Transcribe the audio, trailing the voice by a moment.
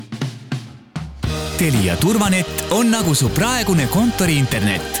Telia turvanet on nagu su praegune kontori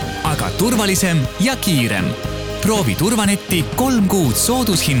internet, aga turvalisem ja kiirem. Proovi turvanetti 3 kuud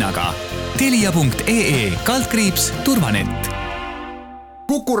soodushinnaga. Telia.ee/turvanet.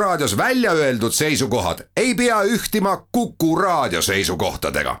 Kuku Raadios välja öeldud seisukohad ei pea ühtima Kuku Raadio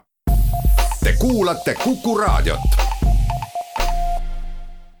seisukohtadega. Te kuulate Kuku Raadiot.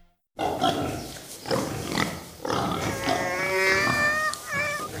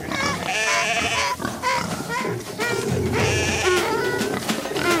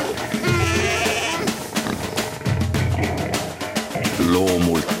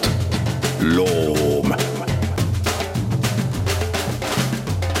 Loomult Loom.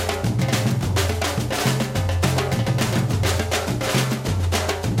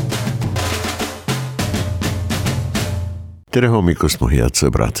 Tere hommikust, mu head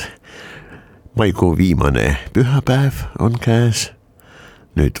sõbrad. Maikuu viimane pühapäev on käes.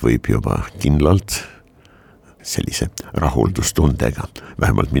 Nüüd võib juba kindlalt sellise rahuldustundega,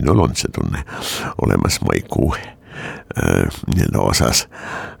 vähemalt minul on see tunne olemas maikuu osas.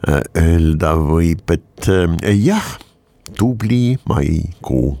 Öelda võib, et jah, tubli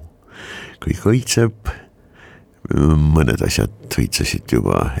maikuu. Kõik õitseb, mõned asjad õitsesid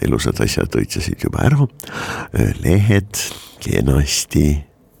juba, elusad asjad õitsesid juba ära. Lehed kenasti,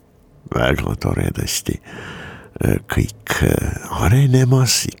 väga toredasti. Kõik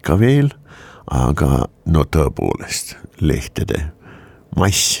arenemas ikka veel, aga no tõepoolest lehtede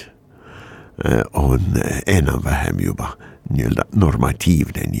mass on enam-vähem juba nii-öelda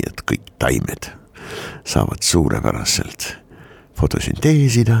normatiivne, nii et kõik taimed saavad suurepäraselt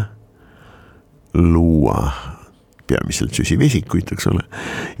fotosünteesida, luua peamiselt süsivesikuid, eks ole,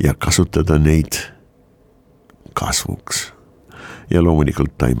 ja kasutada neid kasvuks. Ja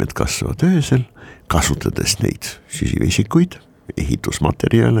loomulikult taimed kasvavad öösel, kasutades neid süsivesikuid,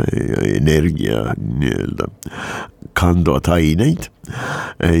 ehitusmaterjale ja energia nii-öelda kandvad aineid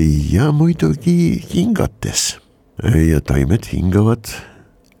ja muidugi hingates. Ja taimed hingavad,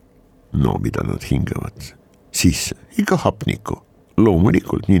 no mida nad hingavad, siis ikka hapnikku,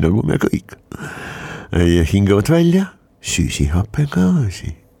 loomulikult, nii nagu me kõik. Ja hingavad välja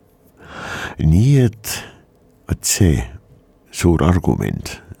süsihappegaasi. Nii et see suur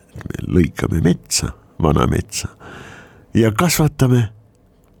argument, et me lõikame metsa, vana metsa ja kasvatame,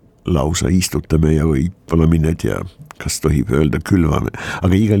 lausa istutame ja võib-olla mined ja kas tohib öelda külvame,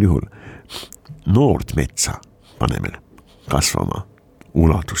 aga igal juhul noort metsa paneme kasvama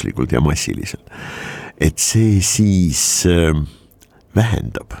ulatuslikult ja massiliselt. Et see siis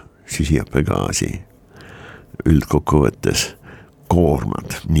vähendab süsihappegaasi üldkokkuvõttes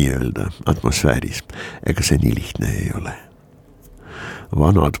koormad nii-öelda atmosfääris. Ega see nii lihtne ei ole.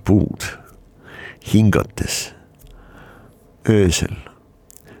 Vanad puud hingates öösel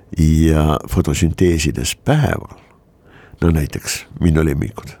ja fotosünteesides päeval, no näiteks minu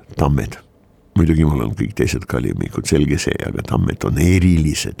lemmikud, tammed. Muidugi mul on kõik teised ka lemmikud, selge see, aga tammed on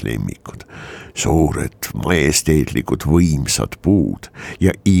erilised lemmikud. Suured, majesteetlikud, võimsad puud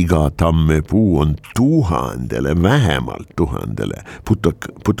ja iga tammepuu on vähemalt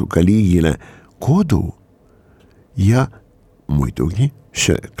 1000 putukaliigile kodu ja muidugi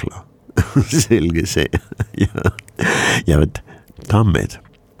söökla. Selge see. Ja võt tammed,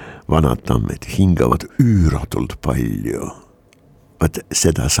 vanad tammed hingavad üüratult palju. Võt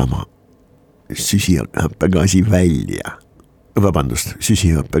seda sama süsihappegaasi välja. Vabandust,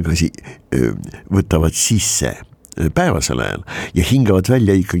 süsihappegaasi võtavad sisse päevasel ajal ja hingavad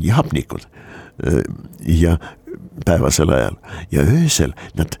välja ikkagi hapnikud ja päevasel ajal ja öösel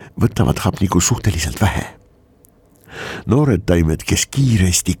nad võtavad hapniku suhteliselt vähe. Noored taimed, kes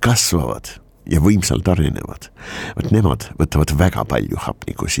kiiresti kasvavad ja võimsalt arenevad, nemad võtavad väga palju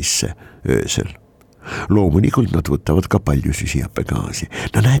hapniku sisse öösel. Loomulikult nad võtavad ka palju süsihappegaasi.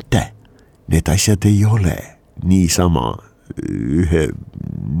 No näete, need asjad ei ole niisama ühe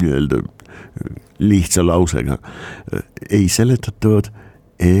nii-öelda lihtsa lausega ei seletatavad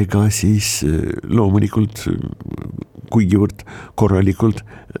ega siis loomulikult kuigivõrd korralikult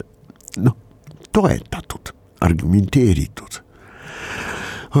toetatud, argumenteeritud.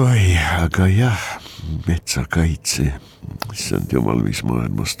 Oi, aga jah, metsakaitse, issand jumal, mis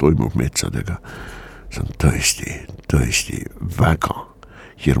maailmas toimub metsadega, see on tõesti väga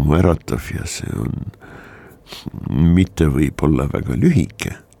hirmuäratav ja see on mitte võib-olla väga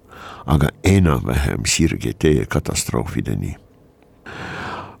lühike, aga enam-vähem sirge tee katastroofideni.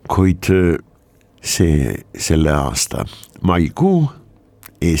 Kuid selle aasta maikuu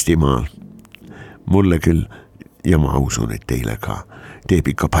Eestimaal mulle küll, ja ma usun, et teile ka, teeb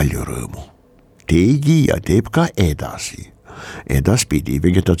ikka palju rõõmu. Teegi ja teeb ka edasi. edaspidi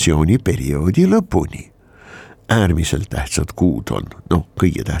vegetatsiooniperioodi lõpuni. Äärmiselt tähtsad kuud on,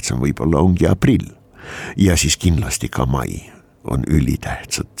 kõige tähtsam võib-olla ongi aprill ja siis kindlasti ka mai on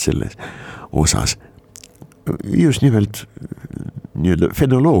ülitähtsad selles osas. Just nimelt nii-öelda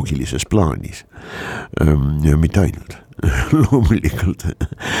fenoloogilises plaanis, mitte ainult loomulikult,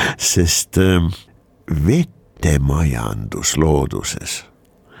 sest vetemajandus looduses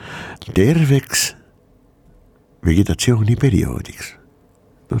terveks vegetatsiooniperioodiks,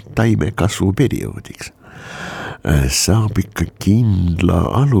 taimekasvu perioodiks saab ikka kindla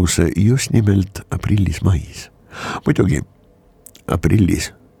aluse just nimelt aprillis-mais. Muidugi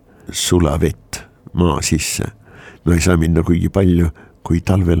aprillis sulavett maa sisse, ei saa minna kuigi palju, kui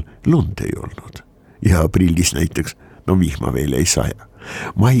talvel lund ei olnud ja aprillis näiteks vihma veel ei saja.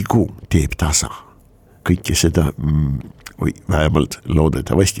 Maikuu teeb tasa kõike seda, või vähemalt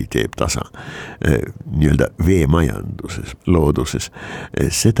loodetavasti teeb tasa nii-öelda veemajanduses, looduses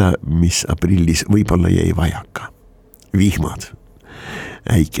seda, mis aprillis võib-olla jäi vajaka. Vihmad,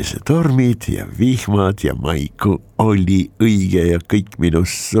 äikesetormid ja vihmad ja maikuu oli õige ja kõik minu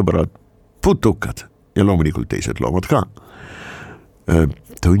sõbrad putukad ja loomulikult teised loomad ka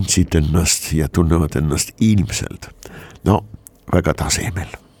tundsid ennast ja tunnevad ennast ilmselt väga tasemel.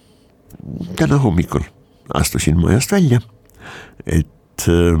 Täna hommikul astusin majast välja, et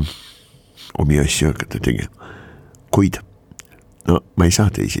omi asju hakata tegema. Kuid ma ei saa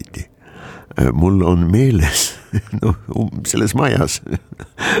teisiti. Mul on meeles selles majas,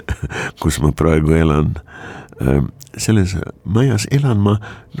 kus ma praegu elan, selles majas elan ma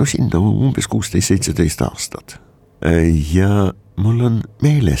sinna umbes 16-17 aastat. Ja mul on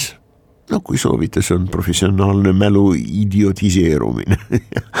meeles, kui soovite, see on professionaalne mälu idiotiseerumine,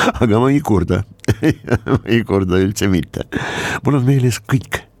 aga ma ei kurda üldse mitte. Mul on meeles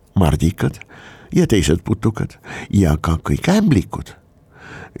kõik mardikad ja teised putukad ja ka kõik ämblikud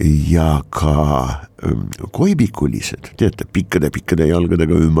ja ka koibikulised, teate, pikkade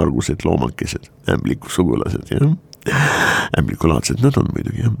jalgadega ümmargused loomakesed, ämbliku sugulased, ämblikulaadsed nad on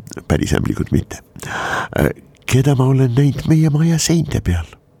muidugi, päris ämblikud mitte, keda ma olen näinud meie maja seinte peal.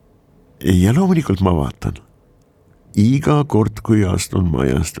 Ja loomulikult ma vaatan iga kord, kui astun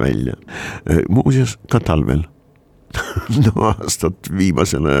majast välja. Muuseas ka talvel. Aastad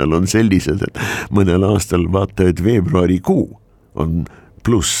viimasel ajal on sellised, et mõnel aastal vaata, et veebruarikuu on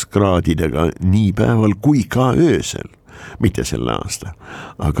plusskraadidega nii päeval kui ka öösel. Mitte selle aasta.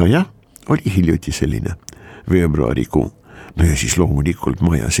 Aga jah, oli hiljuti selline veebruarikuu. Ja siis loomulikult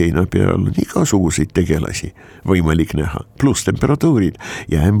maja seina peal on igasuguseid tegelasi võimalik näha, pluss temperatuurid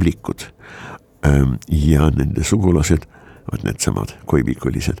ja ämblikud ja nende sugulased, needsamad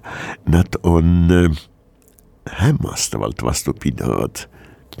koibikulised, nad on hämmastavalt vastupidavad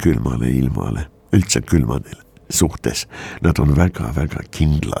külmale ilmale, üldse külmadel suhtes. Nad on väga-väga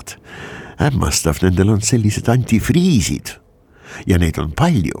kindlad. Hämmastav, nendel on sellised antifriisid ja neid on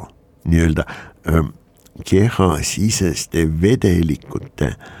palju, nii-öelda kehasiseste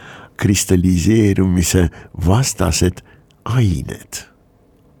vedelikute kristalliseerumise vastased ained.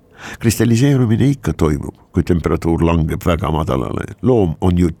 Kristalliseerumine ikka toimub, kui temperatuur langeb väga madalale. Loom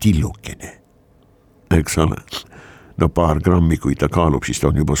on ju tillukene, eks ole. Paar grammi, kui ta kaalub, siis ta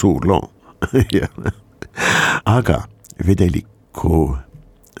on juba suur loom. Aga vedeliku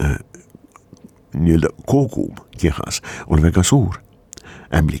nii-öelda kogum kehas on väga suur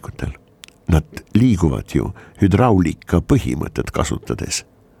ämblikutel. Nad liiguvad ju hydraulika põhimõtet kasutades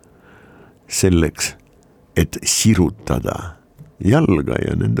selleks, et sirutada jalga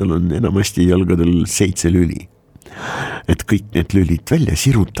ja nendel on enamasti jalgadel 7 lüli. Et kõik need lülid välja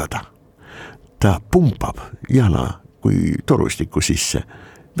sirutada. Ta pumpab jala kui torustiku sisse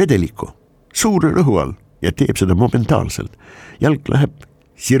vedeliku suure rõhu all ja teeb seda momentaalselt. Jalg läheb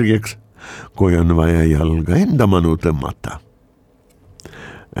sirgeks, kui on vaja jalga enda manu tõmmata.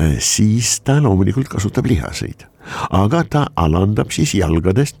 Siis ta loomulikult kasutab lihaseid, aga ta alandab siis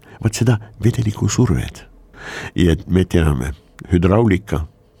jalgadest seda vedeliku surved. Ja me teame, hydraulika,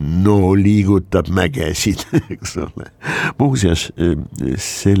 liigutab mägesid, eks ole. Muuseas,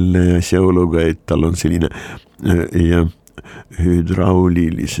 selle asjaoluga, et tal on selline ja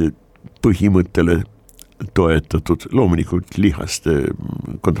hydraulilise põhimõttele toetatud, loomulikult lihaste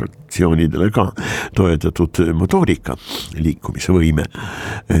kontraktsioonidele ka toetatud motoorika, liikumise võime.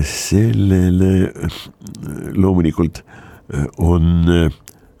 Sellele loomulikult on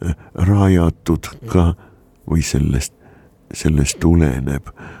rajatud ka, või sellest tuleneb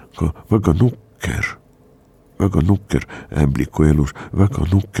ka väga nukker ämbliku elus, väga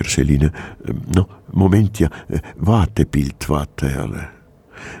nukker selline moment ja vaatepilt vaatajale.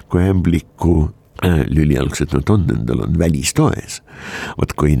 Kui ämbliku lülialgsed nad on, nendel on välistoes.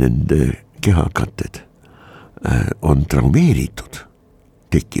 Vot kui nende kehakatted on traumeeritud,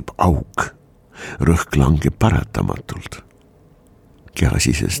 tekib auk, rõhk langeb paratamatult.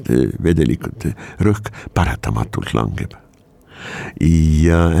 Kehasisest vedelikute rõhk paratamatult langeb.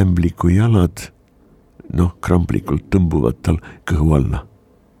 Ja ämbliku jalad, kramplikult tõmbuvad tal kõhu alla.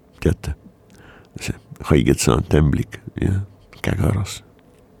 Teate, see haiget saanud ämblik ja kägaras.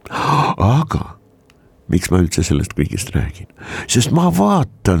 Aga miks ma üldse sellest kõigest räägin? Sest ma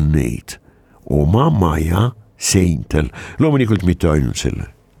vaatan neid oma maja seintel. Loomulikult mitte ainult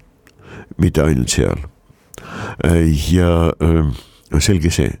seal. Ja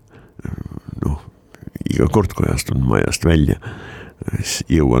selge see, iga kord, kui astun majast välja,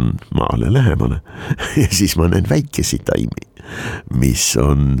 jõuan maale lähemale ja siis ma näen väikesi taimi, mis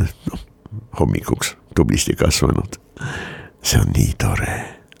on hommikuks tublisti kasvanud. See on nii tore.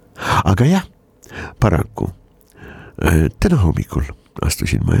 Aga jah, paraku täna hommikul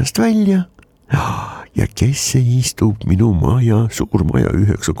astusin majast välja ja kes see istub minu maja, suur maja,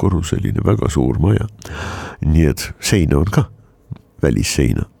 9-korruseline, väga suur maja. Nii et seina on ka,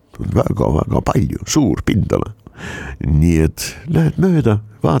 välisseina on väga-väga palju, suur pindala. Nii et lähed mööda,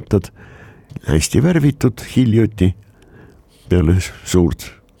 vaatad, hästi värvitud hiljuti, peale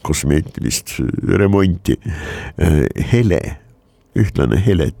suurt kosmeetilist remonti, ühtlane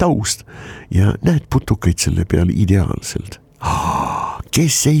hele taust ja näed putukaid selle peale ideaalselt.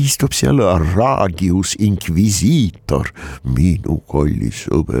 Kes see istub seal? Radius Inquisitor, minu kallis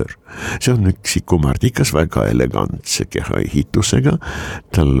sõber. See on üksikumardikas, väga elegantse kehaehitusega.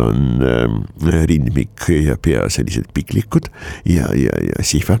 Tal on rindmik ja pea sellised piklikud ja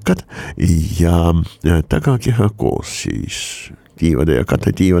sihvakad ja tagakeha koos siis tiivade ja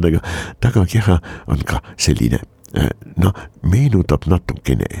katetiivadega. Tagakeha on ka selline, meenutab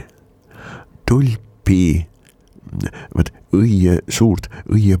natukene tulpi, suurt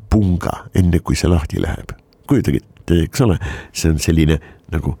õiepunga, enne kui see lahti läheb. Kujutage, eks ole, see on selline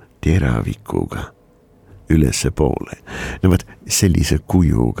nagu teravikuga ülesse poole. Sellise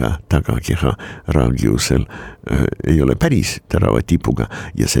kujuga tagakeha raagiusel ei ole päris terava tipuga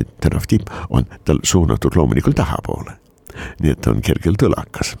ja see terav tipp on tal suunatud loomulikult tahapoole. Nii et on kergelt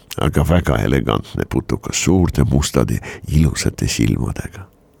õlakas, aga väga elegantne putukas, suurte mustade ilusate silmadega.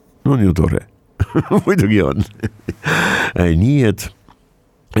 No on ju tore. Muidugi on. Nii et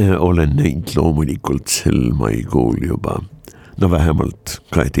olen näinud loomulikult sel maikuul juba vähemalt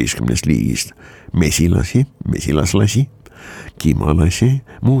 12 liigist mesilaslasi, kimalasi,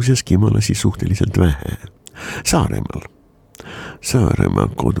 muuseas kimalasi suhteliselt vähe. Saaremaa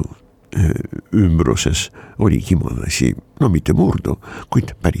kodu ümbruses oli kimalasi, mitte murdu,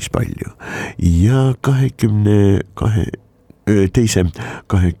 kuid päris palju. Ja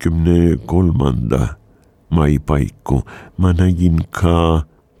 23. mai paiku ma nägin ka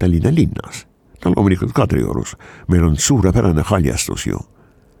Tallinna linnas. Loomulikult Kadriorus. Meil on suurepärane haljastus ju.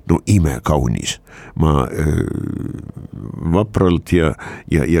 Imekaunis. Ma vapralt ja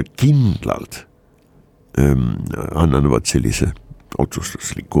kindlalt annan sellise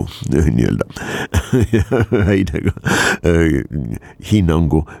otsustusliku nii-öelda häidega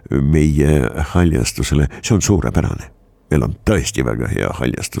hinnangu meie haljastusele. See on suurepärane. Meil on tõesti väga hea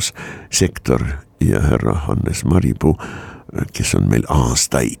haljastussektor ja härra Hannes Maripuu, kes on meil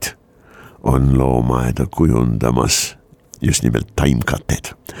aastaid, on loomaeda kujundamas, just nimelt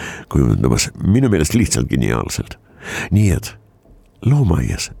taimkated, kujundamas minu meelest lihtsalt geniaalselt. Nii et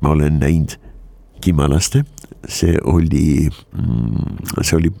loomaias ma olen näinud kimalaste, see oli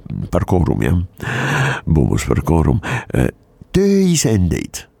parkoorum, jah, Buumus parkoorum,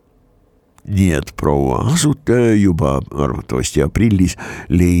 tööisendeid. Nii et proua asutaja juba arvatavasti aprillis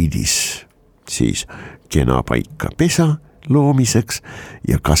leidis siis kena paika pesa loomiseks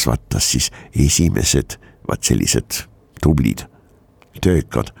ja kasvatas siis esimesed sellised tublid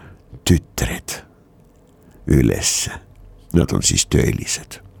töökad tütred ülesse. Nad on siis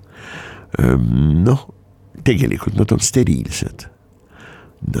töölised. Tegelikult nad on steriilsed.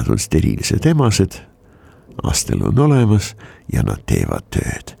 Nad on steriilsed emased. Astel on olemas ja nad teevad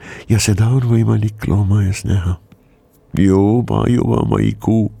tööd. Ja seda on võimalik loomaaias näha. Juba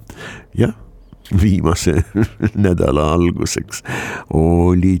maikuu. Ja viimase nädala alguseks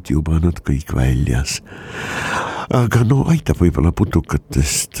olid juba nad kõik väljas. Aga aitab võib-olla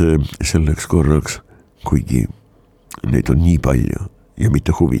putukatest selleks korraks, kuigi neid on nii palju ja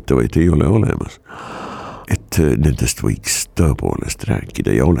mitte huvitavaid ei ole olemas, et nendest võiks tõepoolest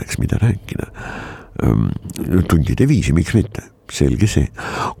rääkida ja oleks mida rääkida. Tundide viisi, miks mitte, selge see,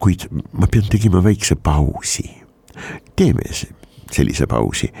 kuid ma pean tegema väikse pausi. Teeme sellise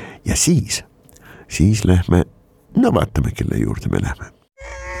pausi ja siis siis lähme, no vaatame, kelle juurde me lähme.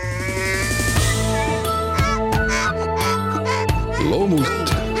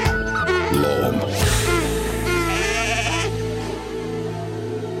 Loomult loom.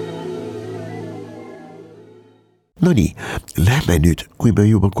 No nii, lähme nüüd, kui me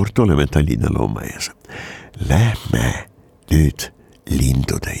juba kord oleme Tallinna loomaaias, lähme nüüd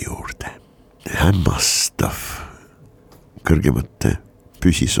lindude juurde. Hämmastav kõrgemate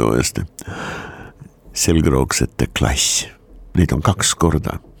püsisoojaste selgroogsete klass. Neid on 2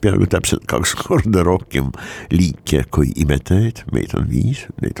 korda, peaaegu täpselt 2 korda rohkem liike kui imetajaid. Meid on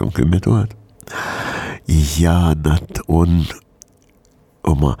 5, neid on 10 000. Ja nad on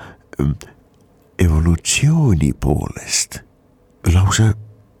oma evolutsiooni poolest lausa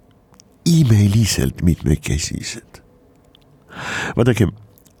imeliselt mitmekesised. Vaadake,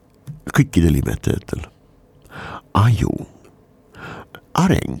 kõikidel imetajatel aju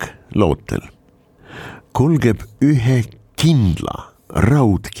areng lootel kulgeb ühe kindla,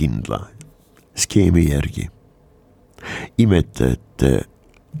 raudkindla skeemi järgi. Imetajate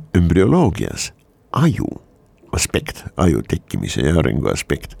ümbrioloogias aju aspekt, aju tekkimise ja arengu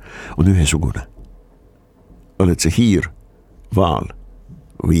aspekt on ühesugune. Oled see hiir, vaal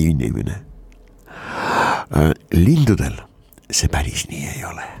või inimene. Lindudel see päris nii ei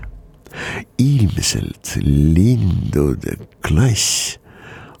ole. Ilmselt lindude klass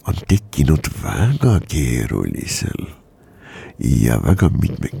on tekkinud väga keerulisel ja väga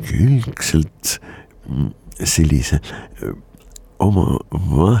mitmekülgselt sellise oma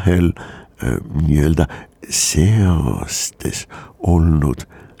vahel nii-öelda seastes olnud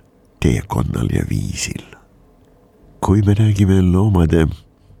teekonnal ja viisil. Kui me räägime loomade,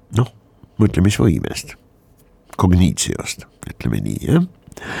 mõtlemisvõimest, kogniitsiost, ütleme nii, jah?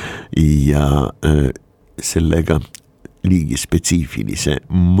 Ja sellega liigi spetsiifilise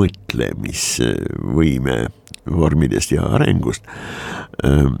mõtlemisvõime vormidest ja arengust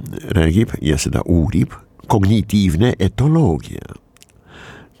räägib ja seda uurib kognitiivne etoloogia,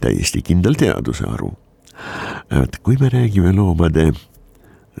 täiesti kindel teaduse haru. Kui me räägime loomade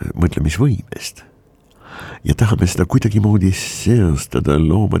mõtlemisvõimest ja tahame seda kuidagimoodi seostada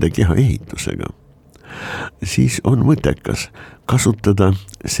loomade keha ehitusega, siis on mõttekas kasutada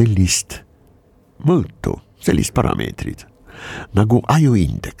sellist mõõtu, sellist parameetrid nagu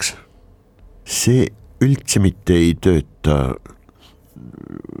ajuindeks. See üldse mitte ei tööta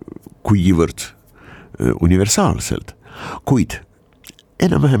kuivõrd universaalselt, kuid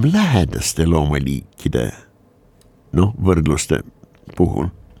enam-vähem lähedaste loomaliikide võrdluste puhul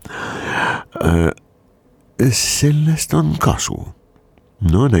sellest on kasu.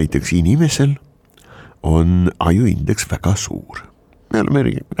 Näiteks inimesel on ajuindeks väga suur. Me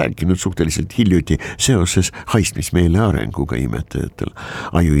oleme rääkinud suhteliselt hiljuti seoses haistmismeele arenguga imetajatel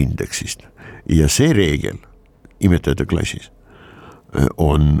ajuindeksist. Ja see reegel imetajate klassis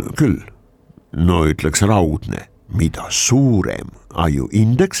on küll, ütleks raudne, mida suurem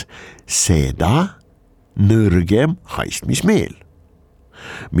ajuindeks, seda nõrgem haistmismeel.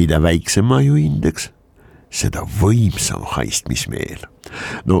 Mida väiksem ajuindeks, seda võimsam haistmismeel.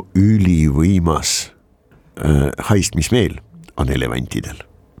 Ülivõimas haistmismeel on elevantidel,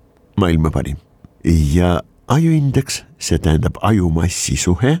 maailma parim. Ja ajuindeks, see tähendab ajumassi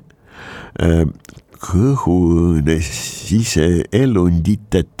suhe kõhuõõne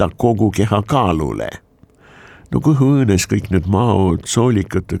siseelunditeta kogu keha kaalule. Kõhuõõnes kõik need maod,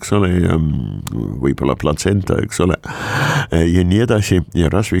 soolikad, eks ole, ja võib-olla platsenta, eks ole, ja nii edasi,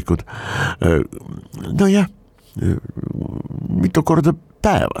 ja rasvikud. Mitu korda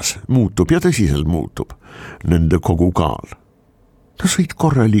päevas muutub ja tõsiselt muutub nende kogu kaal. Sõid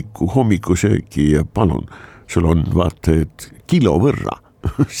korralikku hommikusööki ja palun, sul on vaata, et kilo võrra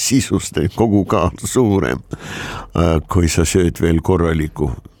sisuste kogu kaal suurem, kui sa sööd veel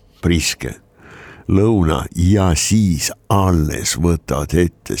korraliku priske lõuna ja siis alles võtad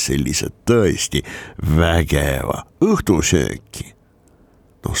ette sellise tõesti vägeva õhtusööki.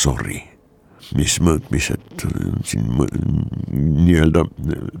 Sorry, mis mõõtmised siin nii-öelda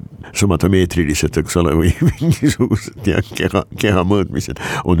somatomeetrilised, eks ole, või mingisugused ja keha mõõtmised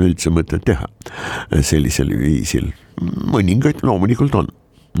on üldse mõtet teha sellisel viisil. Mõningaid loomulikult on.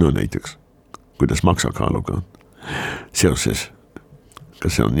 Näiteks, kuidas maksakaaluga on seoses,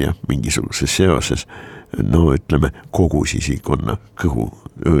 kas see on mingisuguses seoses, ütleme kogu sisikonna,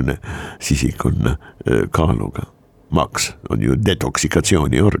 kõhuõõne sisikonna kaaluga. Maks on ju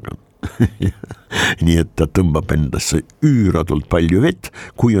detoksikatsiooni organ. Nii et ta tõmbab endasse üüratult palju vett,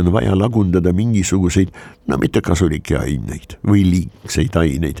 kui on vaja lagundada mingisuguseid, mitte kasulikke aineid või liigseid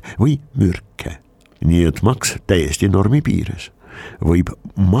aineid või mürke. Nii et maks täiesti normi piires. võib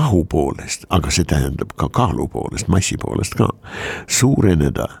mahu poolest, aga see tähendab ka kaalu poolest, massi poolest ka,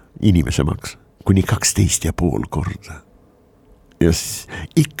 suureneda inimese maks kuni 12,5 korda. Ja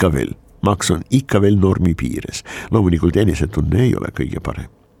ikka veel, maks on ikka veel normi piires. Loomulikult enesetunne ei ole kõige parem.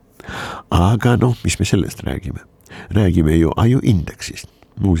 Aga mis me sellest räägime? Räägime ju ajuindeksist.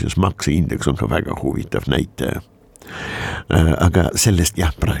 Muuseas, makseindeks on ka väga huvitav näitaja. Aga sellest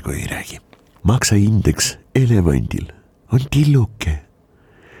praegu ei räägi. Makseindeks elevandil on tilluke.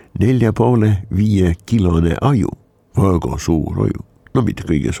 4,5-5 kilone aju. Väga suur aju. Mitte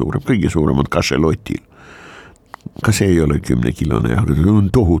kõige suurem on kašelotil. Ka see ei ole 10 kilone, aga see on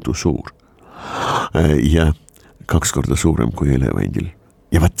tohutu suur. Ja 2 korda suurem kui elevandil.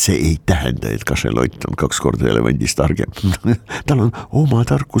 Ja see ei tähenda, et kašelott on 2 korda elevandist targem. Tal on oma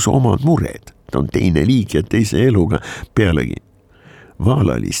tarkus, omad mured. Ta on teine liik ja teise eluga. Pealegi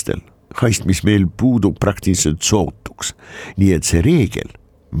vaalalistel haistmismeel puudub praktiliselt sootuks. Nii et see reegel,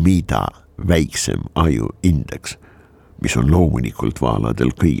 mida väiksem ajuindeks, mis on loomulikult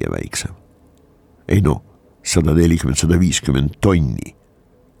vaaladel kõige väiksem. 140-150 tonni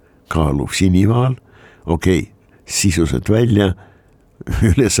kaaluv sinivaal, sisuselt välja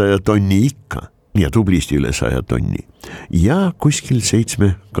üle 100 tonni ikka ja tublisti üle 100 tonni ja kuskil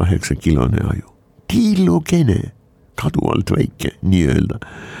 7-8 kilone aju. Tillukene, kadu alt väike, nii öelda,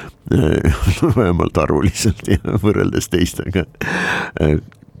 vähemalt arvuliselt ja võrreldes teistega.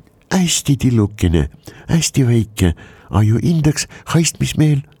 Hästi tillukene, hästi väike ajuindeks,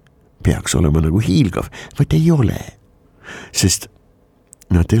 haistmismeel peaks olema nagu hiilgav, vaid ei ole, sest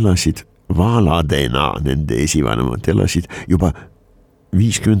nad elasid vaaladena, nende esivanemad elasid juba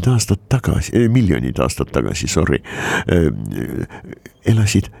 50 aastat tagasi, miljonid aastat tagasi,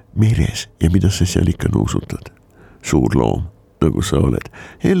 elasid meres ja mida sa seal ikka nuusutad? Suur loom, nagu sa oled.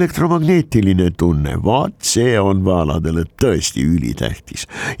 Elektromagneetiline tunne, vaat see on vaaladele tõesti ülitähtis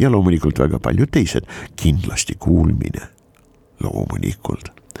ja loomulikult väga palju teised, kindlasti kuulmine, loomulikult.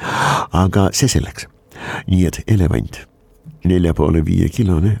 Aga see selleks. Nii et elevant, 4,5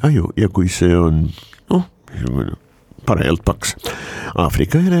 kilone aju ja kui see on, parajalt paks.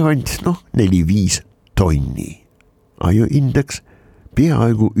 Aafrika elevant, 4-5 tonni. Ajuindeks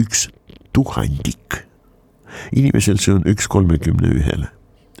peaaegu 1/1000. Inimesel see on 1/31,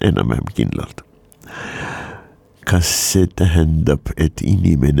 enam-vähem kindlalt. Kas see tähendab, et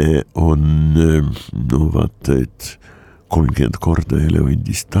inimene on, vaata, et 30 korda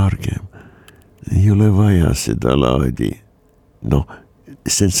elevandist targem? Ei ole vaja seda laadi,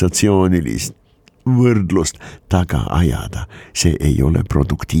 sensatsioonilist võrdlust taga ajada. See ei ole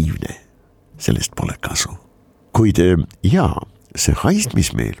produktiivne. Sellest pole kasu. Kuid see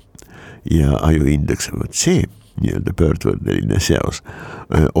haistmismeel ja ajuindeks, see nii-öelda pöördvõrdeline seos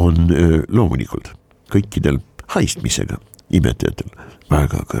on loomulikult kõikidel haistmisega imetajatel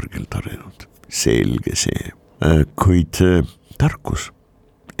väga kõrgelt arenenud. Selge see. Kuid tarkus,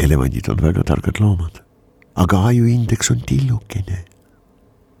 elevandid on väga targad loomad, aga ajuindeks on tillukene.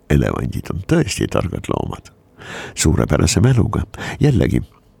 Elevandid on tõesti targad loomad, suurepärase mäluga. Jällegi,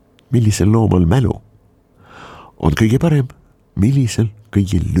 millisel loomal mälu on kõige parem, millisel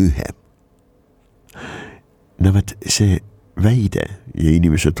kõige lühem. Näevad see väide ja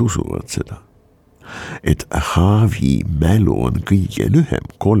inimesed usuvad seda, et haavi mälu on kõige lühem,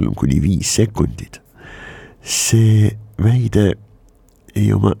 3-5 sekundit. See väide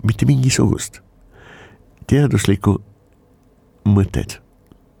ei oma mitte mingisugust teaduslikku mõtet.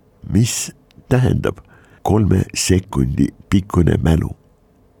 Mis tähendab 3 sekundi pikkune mälu?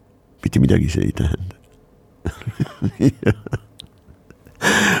 Mitte midagi see ei tähenda.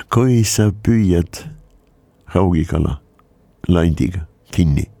 Kui sa püüad haugikala landiga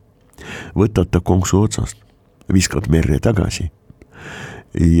kinni, võtad ta konksu otsast, viskad merre tagasi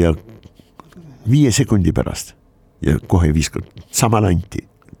ja 5 sekundi pärast ja kohe viskad sama lanti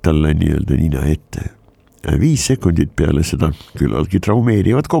talle nii-öelda nina ette. 5 sekundit peale seda küllaltki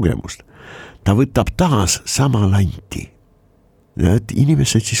traumeerivat kogemust. Ta võtab taas sama lanti. Ja et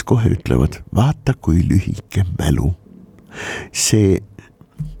inimesed siis kohe ütlevad, vaata kui lühike mälu. See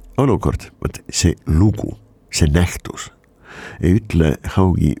olukord, see lugu, see nähtus ei ütle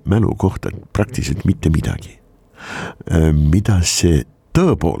haugi mälu kohta praktiliselt mitte midagi. Mida see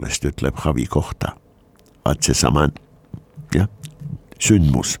tõepoolest ütleb havi kohta? Vaat see sama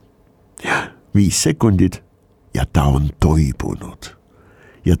sündmus. 5 sekundit ja ta on toibunud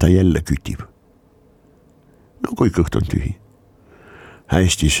ja ta jälle kütib. Kui kõht on tühi.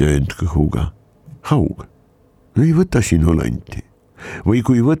 Hästi söönud kõhuga haug. Ei võta sinu lanti. Või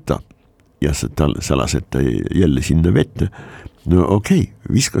kui võta, ja sa lased ta jälle sinna vette. No okei,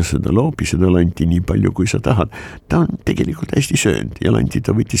 viska seda loopi, seda lanti nii palju, kui sa tahad. Ta on tegelikult hästi söönud ja lanti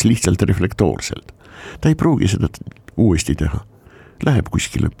ta võttis lihtsalt reflektoorselt. Ta ei pruugi seda uuesti teha. Läheb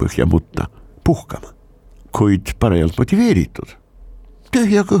kuskile põhja mutta puhkama, kuid parajalt motiveeritud.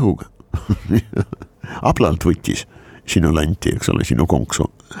 Tühja kõhuga. Ablalt võttis sinu lanti, eks ole, sinu konksu.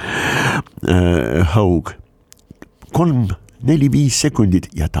 Haug 3-4-5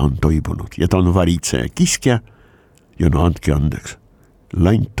 sekundit ja ta on toibunud ja ta on varitseja kiskja. Ja no andke andeks,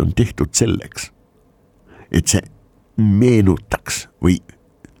 lant on tehtud selleks, et see meenutaks või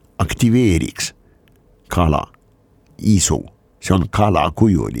aktiveeriks kala isu. See on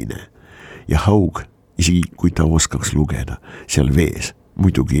kalakujuline ja haug, isegi kui ta oskaks lugeda seal vees,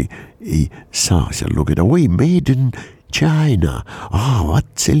 muidugi ei saa seal lugeda. Oi, made in China,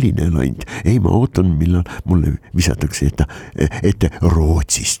 vaat selline lant. Ei, ma ootan, millal mulle visatakse, et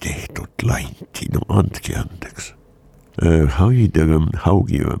Rootsis tehtud lanti. No andke andeks. Haugiga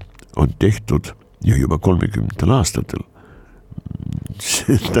on tehtud ja juba 30 aastatel,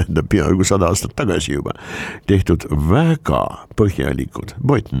 see tähendab peaaegu 100 aastat tagasi juba, tehtud väga põhjalikud,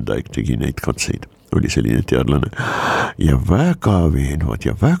 Boitendijk tegi neid katseid, oli selline teadlane, ja väga veenvad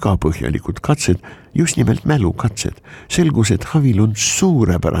ja väga põhjalikud katsed, just nimelt mälukatsed. Selgus, et havil on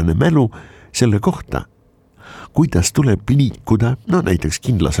suurepärane mälu selle kohta, kuidas tuleb liikuda, no näiteks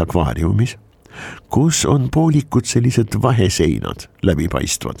kindlas akvaariumis, kus on poolikud sellised vaheseinad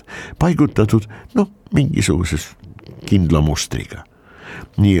läbipaistvad, paigutatud mingisuguses kindla mustriga.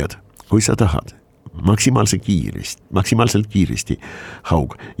 Nii et kui sa tahad maksimaalselt kiiresti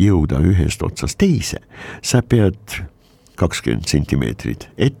haug jõuda ühest otsast teise, sa pead 20 sentimeetrit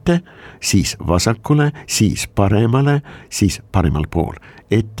ette, siis vasakule, siis paremale, siis paremal pool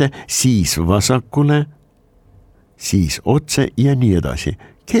ette, siis vasakule, siis otse ja nii edasi.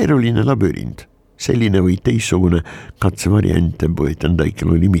 Keeruline labürint, selline või teissugune katsevariante Boitendijkil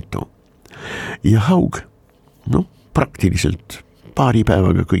oli mitu. Ja haug, praktiliselt paari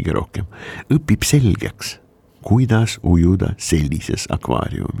päevaga kõige rohkem, õpib selgeks, kuidas ujuda sellises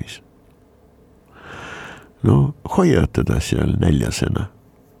akvaariumis. Hoiad teda seal näljasena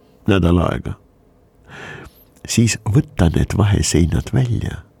nädal aega. Siis võtta need vaheseinad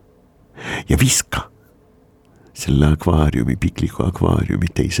välja ja viska selle akvaariumi, pikliku akvaariumi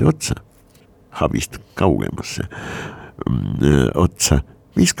teise otsa, havist kaugemasse otsa,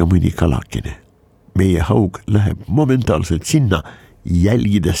 viska mõni kalakene. Meie haug läheb momentaalselt sinna,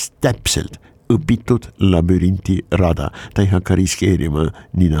 jälgides täpselt õpitud labürinti rada. Ta ei hakka riskeerima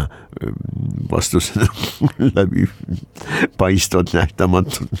nina vastusena läbi paistvad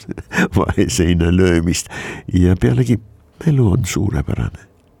nähtamatut vaheseina löömist ja pealegi elu on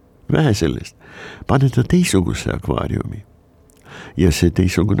suurepärane. Vähe sellest, pane ta teisuguse akvaariumi ja see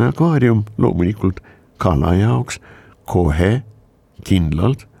teisugune akvaarium loomulikult kala jaoks kohe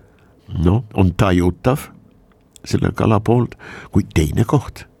kindlalt on tajutav selle kala poolt kui teine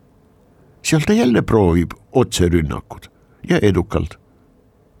koht. Seal ta jälle proovib otserünnakud ja edukalt.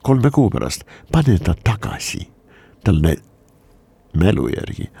 3 kuu pärast pane ta tagasi talle mälu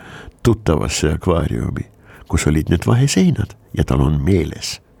järgi tuttavasse akvaariumi, kus olid need vaheseinad ja tal on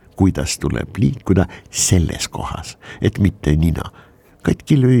meeles, kuidas tuleb liikuda selles kohas, et mitte nina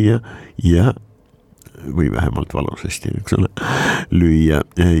katki lüüa ja või vähemalt valusasti, eks ole, lüüa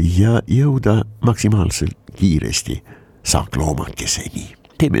ja jõuda maksimaalselt kiiresti saakloomakeseni.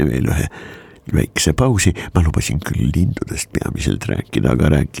 Teeme veel ühe väikse pausi. Ma lubasin küll lindudest peamiselt rääkida, aga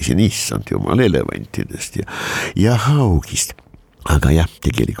rääkisin issand jumal elevantidest ja haugist. Aga jah,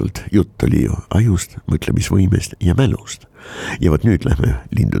 tegelikult jutt oli ju ajust, mõtlemisvõimest ja mälust. Ja vot nüüd lähme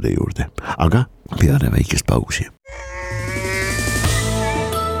lindude juurde, aga peale väikest pausi.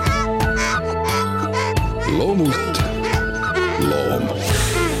 Loomult Loom.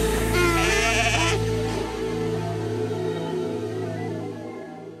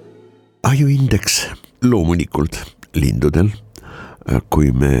 Ajuindeks loomulikult lindudel, kui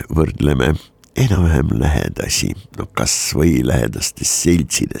me võrdleme enam-vähem lähedasi, kas või lähedastest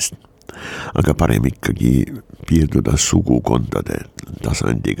seltsidest, aga parem ikkagi piirduda sugukondade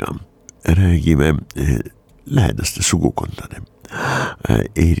tasandiga. Räägime lähedaste sugukondade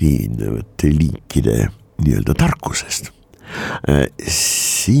erinevate liikide nii-öelda tarkusest,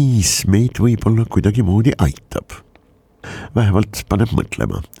 siis meid võib-olla kuidagi moodi aitab. Vähemalt paneb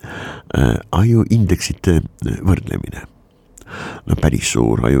mõtlema. Ajuindeksite võrdlemine. Päris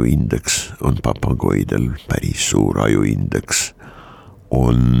suur ajuindeks on papagoidel, päris suur ajuindeks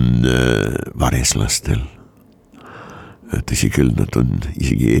on vareslastel. Tõsi küll, nad on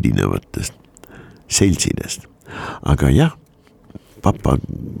isegi erinevatest seltsidest. Aga jah,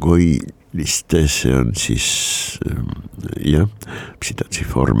 papagoi see on siis jah,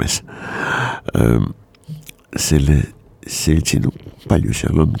 psidaciformes. Selle seltsi, palju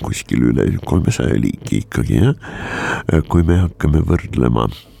seal on, kuskil üle 300 liiki ikkagi, jah. Kui me hakkame võrdlema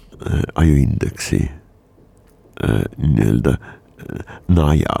ajuindeksi nii-öelda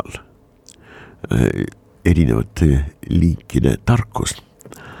najal erinevate liikide tarkust,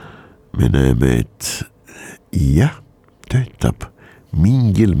 me näeme, et jah, töötab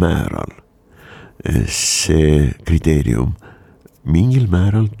mingil määral see kriteerium, mingil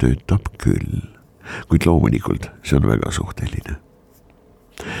määral töötab küll, kuid loomulikult see on väga suhteline.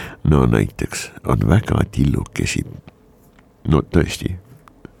 No näiteks on väga tillukesi, no tõesti,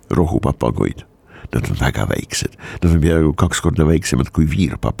 rohupapagoid. Nad on väga väiksed, nad on peaaegu 2 korda väiksemad kui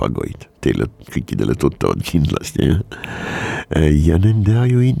viirpapagoid, teile kõikidele tuttavad kindlasti. Ja nende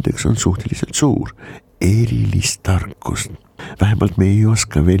ajuindeks on suhteliselt suur, erilist tarkust. Vähemalt me ei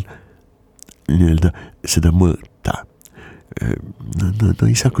oska veel nii-öelda seda mõõta. Nad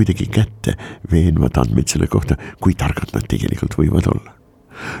ei saa kuidagi kätte veenvad andmeid selle kohta, kui targad nad tegelikult võivad olla.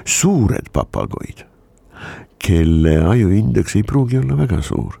 Suured papagoid, kelle ajuindeks ei pruugi olla väga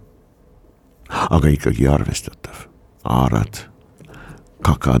suur, aga ikkagi arvestatav. Aarad,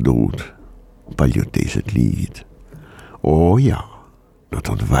 kakaduud, paljud teised liigid. Jaa,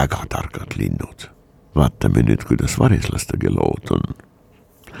 nad on väga targad linnud. Vaatame nüüd, kuidas vareslastega lood on.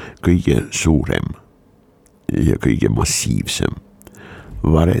 Kõige suurem ja kõige massiivsem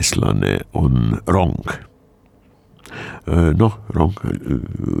vareslane on rong. Rong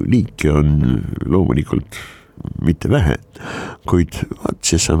liike on loomulikult mitte vähe, kuid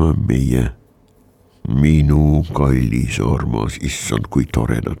seesama minu kallis armas, issand, kui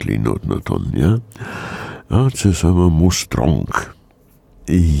toredad linnud nad on, jah. Seesama must rong.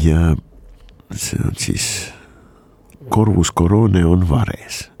 Ja see on siis Corvus corone on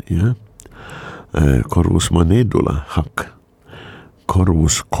vares, jah. Corvus manedula hakk.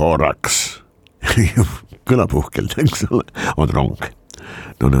 Corvus corax kõlab uhkelt, eks ole, on rong.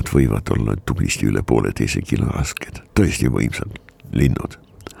 No nad võivad olla tublisti üle 1,5 kilo rasked, tõesti võimsad linnud.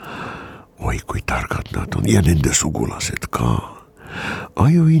 Oi, kui targad nad on ja nende sugulased ka.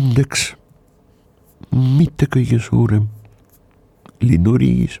 Ajuindeks mitte kõige suurem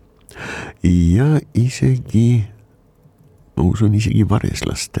linnuriigis ja isegi, ma usun, isegi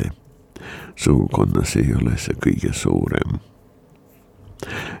vareslaste sugukonnas ei ole see kõige suurem.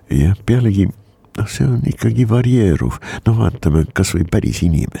 Ja pealegi, see on ikkagi varieeruv. Vaatame kas või päris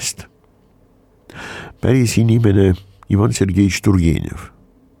inimest. Päris inimene Ivan Sergejevitš Turgenev.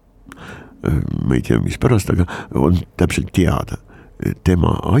 Ma ei tea, mis pärast, aga on täpselt teada.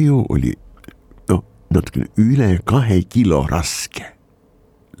 Tema aju oli natuke üle 2 kilo raske.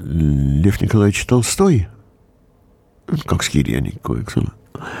 Lev Nikolaevitš Tolstoi, 2 kirjanikku, eks ole.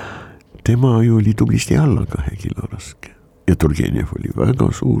 Tema aju oli tublisti alla 2 kilo raske. Ja Turgenev oli väga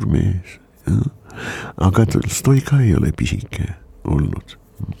suur mees. Ja. Aga Tolstoi ka ei ole pisike olnud.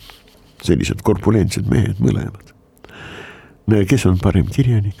 Sellised korpulentsed mehed mõlemad. Kes on parem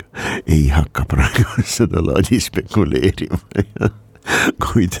kirjanik? Ei hakka praegu seda laadi spekuleerima.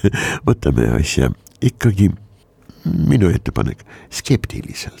 Kuid võtame asja ikkagi minu ettepanek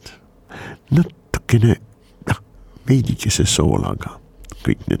skeptiliselt. Natukene veidikese soolaga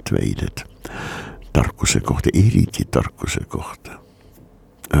kõik need väided tarkuse kohta, eriti tarkuse kohta.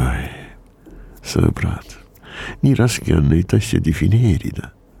 Sõbrad, nii raske on neid asju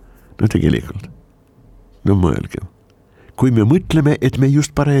defineerida. Tegelikult, mõelge. Kui me mõtleme, et me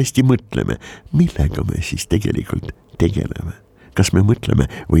just parajasti mõtleme, millega me siis tegelikult tegeleme? Kas me mõtleme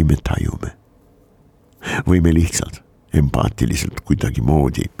või me tajume? Või me lihtsalt empaatiliselt kuidagi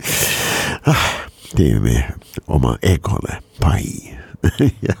moodi teeme oma egole pai.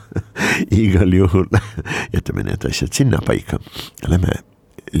 Igal juhul jätame need asjad sinna paika. Lähme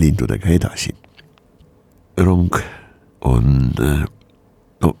lindudega edasi. Rong on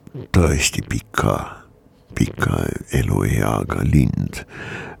tõesti pika elueaga lind.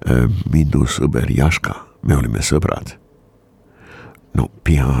 Minu sõber Jaška, me olime sõbrad.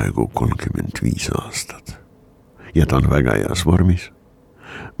 Peaaegu 35 aastat. Ja ta on väga heas vormis.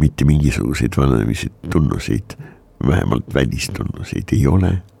 Mitte mingisuguseid vanemisi tunnuseid, vähemalt välistunnuseid ei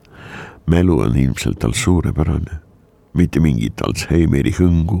ole. Mälu on ilmselt tal suurepärane. Mitte mingit Alzheimeri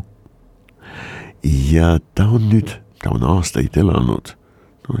hõngu. Ja ta on aastaid elanud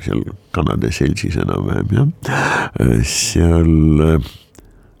seal Kanada seltsis enam-vähem, jah. Seal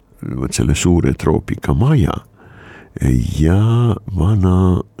selle suure troopika maja ja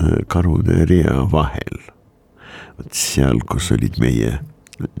vana karude rea vahel. Seal, kus olid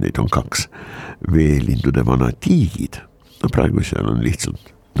neid on 2 veelindude vanad tiigid. Praegu seal on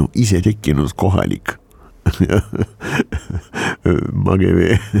lihtsalt no ise tekkinud kohalik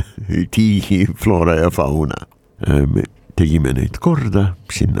magevee tiigi floora ja fauna. Me tegime neid korda,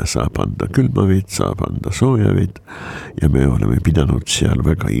 sinna saab anda külmavett, saab anda soojavett ja me oleme pidanud seal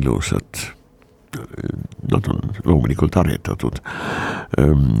väga ilusad, nad on loomulikult aretatud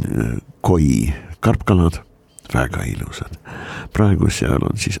koi karpkalad, väga ilusad. Praegu seal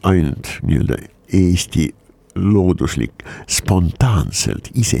on siis ainult nii-öelda Eesti looduslik spontaanselt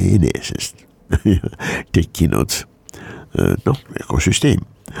iseenesest tekkinud ökosüsteem.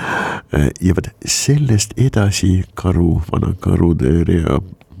 Ja võt sellest edasi vanakarude rea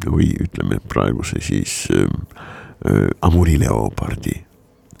või ütleme praeguse siis amurileopardi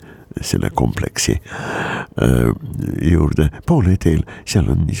selle kompleksi juurde poole teel, seal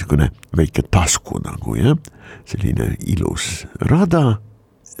on niisugune väike tasku nagu, jah, selline ilus rada,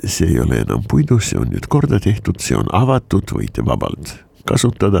 see ei ole enam puidus, see on nüüd korda tehtud, see on avatud, võite vabalt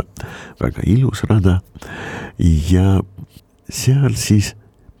kasutada, väga ilus rada ja seal siis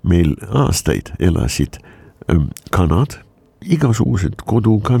meil aastaid elasid kanad, igasugused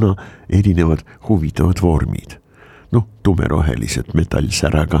kodukana, erinevad huvitavad vormid. Tumerohelised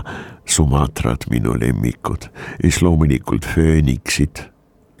metallsäraga sumatrad, minu lemmikud, siis loomulikult fööniksid,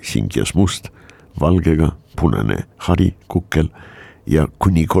 singjas must, valgega, punane hari, kukkel ja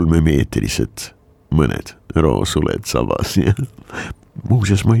kuni 3-meetrised mõned roosuled sabas.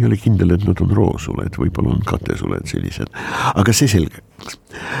 Muuseas, ma ei ole kindel, et nad on roosuled, võib-olla on katesuled sellised, aga see selge.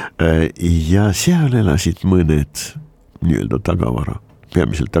 Ja seal elasid mõned nii-öelda tagavara,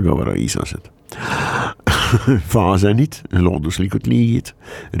 peamiselt tagavara isased. Faasanid, looduslikud liigid,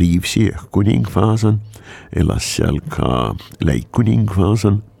 riivsi ehk kuningfaasan, elas seal ka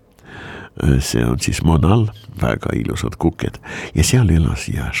läikkuningfaasan, see on siis monal, väga ilusad kuked ja seal elas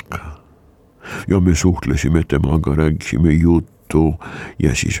Jaška. Ja me suhtlesime temaga, rääkisime juttu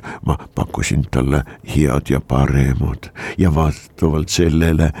ja siis ma pakkusin talle head ja paremad ja vastavalt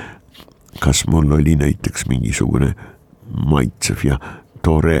sellele, kas mul oli näiteks mingisugune maitsev ja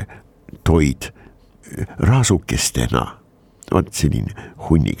tore toid raasukestena, vaat selline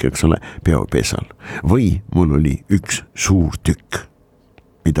hunnik, eks ole, peopesal, või mul oli üks suur tükk,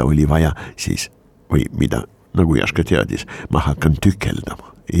 mida oli vaja siis, või mida, nagu Jaška teadis, ma hakkan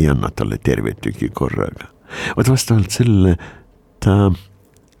tükeldama, ei anna talle terve tüki korraga. Vaat vastavalt selle ta,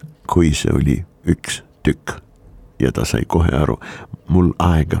 kui see oli üks tükk ja ta sai kohe aru, mul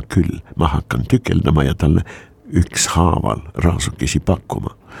aega küll, ma hakkan tükeldama ja talle ükshaaval raasukesi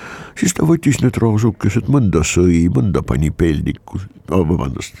pakkuma. Siis ta võttis need raasukesed, mõnda sõi, mõnda pani peidikusse.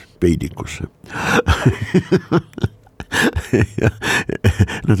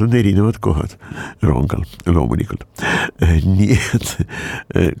 Nad on erinevad kohad rongal, loomulikult. Nii et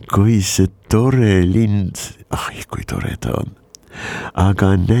kui see tore lind, kui tore ta on,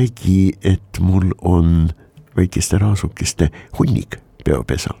 aga nägi, et mul on väikeste raasukeste hunnik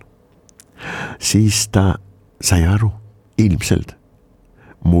peopesal, siis ta sai aru, ilmselt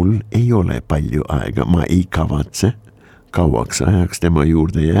mul ei ole palju aega, ma ei kavatse kauaks ajaks tema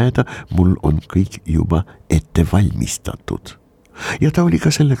juurde jääda, mul on kõik juba ette valmistatud. Ja ta oli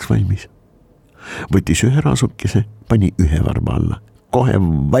ka selleks valmis. Võttis ühe raasukese, pani ühe varba alla, kohe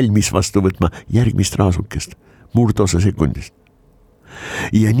valmis vastu võtma järgmist raasukest, murdosa sekundist.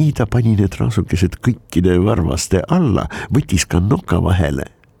 Ja nii ta pani need raasukesed kõikide varvaste alla, võttis ka noka vahele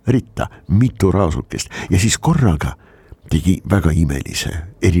ritta mitu raasukest ja siis korraga tegi väga imelise,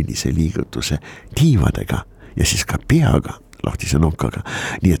 erilise liigutuse tiivadega ja siis ka peaga, lahtise nokaga.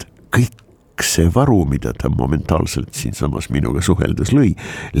 Nii et kõik see varu, mida ta momentaalselt siinsamas minuga suheldes lõi,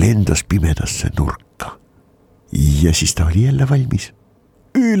 lendas pimedasse nurka. Ja siis ta oli jälle valmis.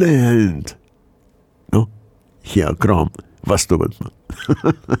 Ülejäänud. Hea kraam vastu võtma.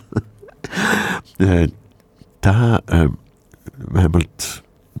 Ta vähemalt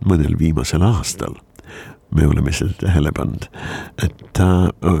mõnel viimasel aastal me oleme seda tähele pannud, et ta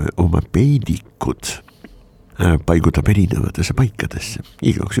oma peidikud paigutab erinevatesse paikadesse,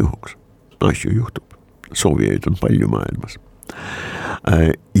 igaks juhuks. Asju juhtub, soovijaid on palju maailmas.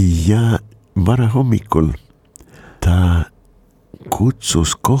 Ja varahommikul ta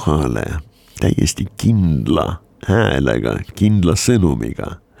kutsus kohale täiesti kindla häälega, kindla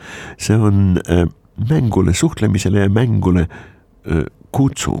sõnumiga. See on mängule suhtlemisele ja mängule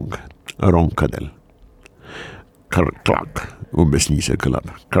kutsung ronkadel. Karklak, umbes nii see kõlab.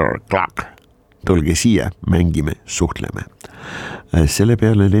 Karklak, tulge siia, mängime, suhtleme. Selle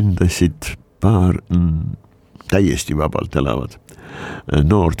peale lendasid paar täiesti vabalt elavad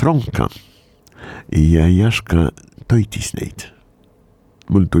noort ronka ja Jaška toitis neid.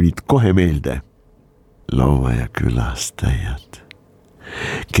 Mul tulid kohe meelde laua ja külastajad.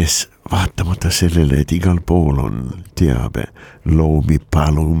 kes vaatamata sellele, et igal pool on teabe, loomi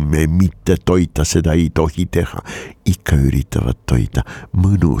palume mitte toita, seda ei tohi teha, ikka üritavad toita.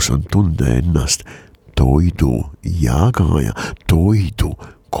 Mõnus on tunda ennast toidu jagaja,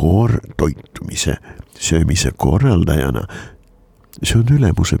 toitumise, söömise korraldajana. See on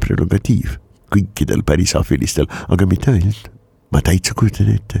ülemuse prerogatiiv kõikidel päris afilistel, aga mitte ainult. Ma täitsa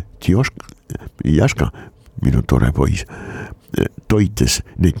kujutan ette, Jaška, minu tore pois, toites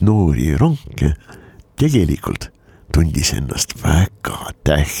neid noori ronke, tegelikult tundis ennast väga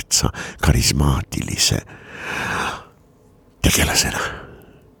tähtsa, karismaatilise tegelasena.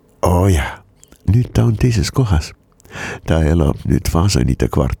 Jah, nüüd ta on teises kohas. Ta elab nüüd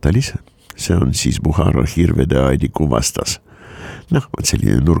Faasanite kvartalis, see on siis Buhara hirvede aediku vastas.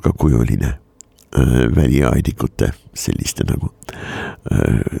 Selline nurgakujuline väliaedikute, selliste nagu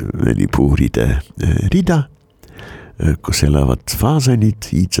välipuuride rida, kus elavad faasanid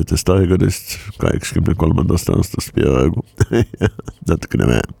iidsetest aegadest 83. aastast peaaegu natukene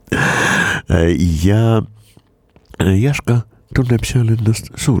vähem. Ja Jaška tunneb seal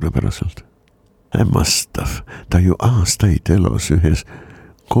ennast suurepäraselt. Hämmastav, ta ju aastaid elas ühes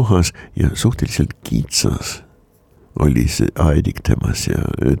kohas ja suhteliselt kitsas oli see aedik tema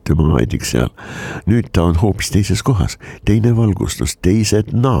aedik seal. Nüüd ta on hoopis teises kohas, teine valgustus,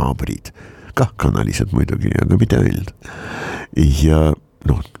 teised naabrid, kah kanalised muidugi, aga mitte ainult. Ja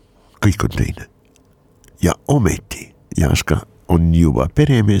kõik on teine. Ja ometi Jaška on juba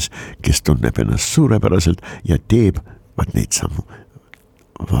peremees, kes tunneb ennast suurepäraselt ja teeb neid samu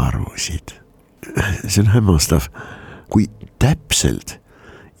varusid. See on hämmastav, kui täpselt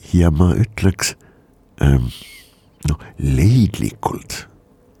ja ma ütleks leidlikult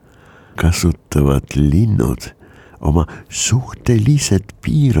kasutavad linnud oma suhteliselt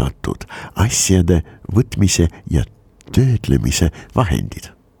piiratud asjade võtmise ja töötlemise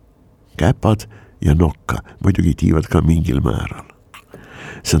vahendid. Käpad ja nokka muidugi tiivad ka mingil määral.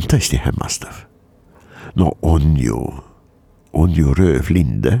 See on tõesti hämmastav. On ju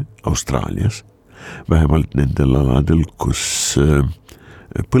röövlinde Austraalias, vähemalt nendel aladel, kus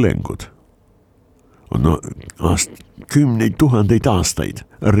põlengud on kümneid tuhandeid aastaid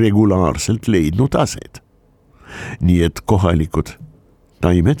regulaarselt leidnud aset. Nii et kohalikud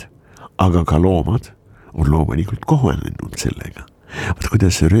taimed, aga ka loomad on loomulikult kohanenud sellega.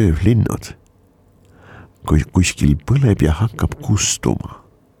 Kuidas röövlinnud, kui kuskil põleb ja hakkab kustuma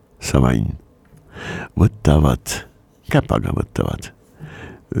savann, käpaga võtavad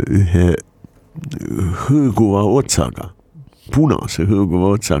ühe hõõguva otsaga, punase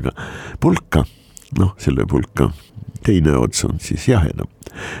hõõguva otsaga pulka, selle pulka teine ots on siis jahedam,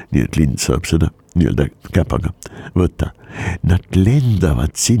 nii et lind saab seda nii-öelda käpaga võtta. Nad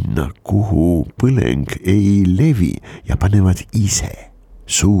lendavad sinna, kuhu põleng ei levi ja panevad ise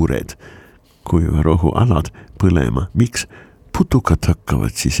suured kuivarohualad põlema. Miks? Putukad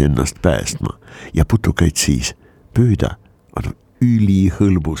hakkavad siis ennast päästma ja putukaid siis püüda on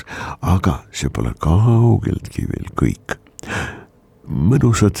ülihõlbus, aga see pole kaugeltki veel kõik.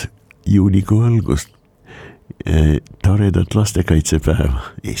 Mõnusad juunikuu algust, toredat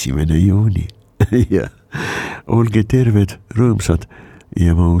lastekaitsepäeva, 1. juuni. Ja olge terved, rõõmsad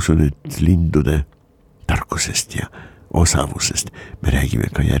ja ma usun, et lindude tarkusest ja osavusest me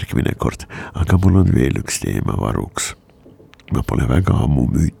räägime ka järgmine kord, aga mul on veel üks teema varuks. Ma pole väga ammu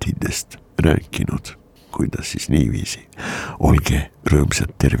müütidest rääkinud, kuidas siis niiviisi. Olge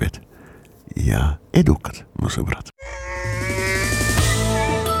rõõmsad, terved ja edukad, mu sõbrad.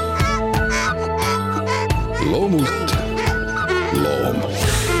 Loomult Loom.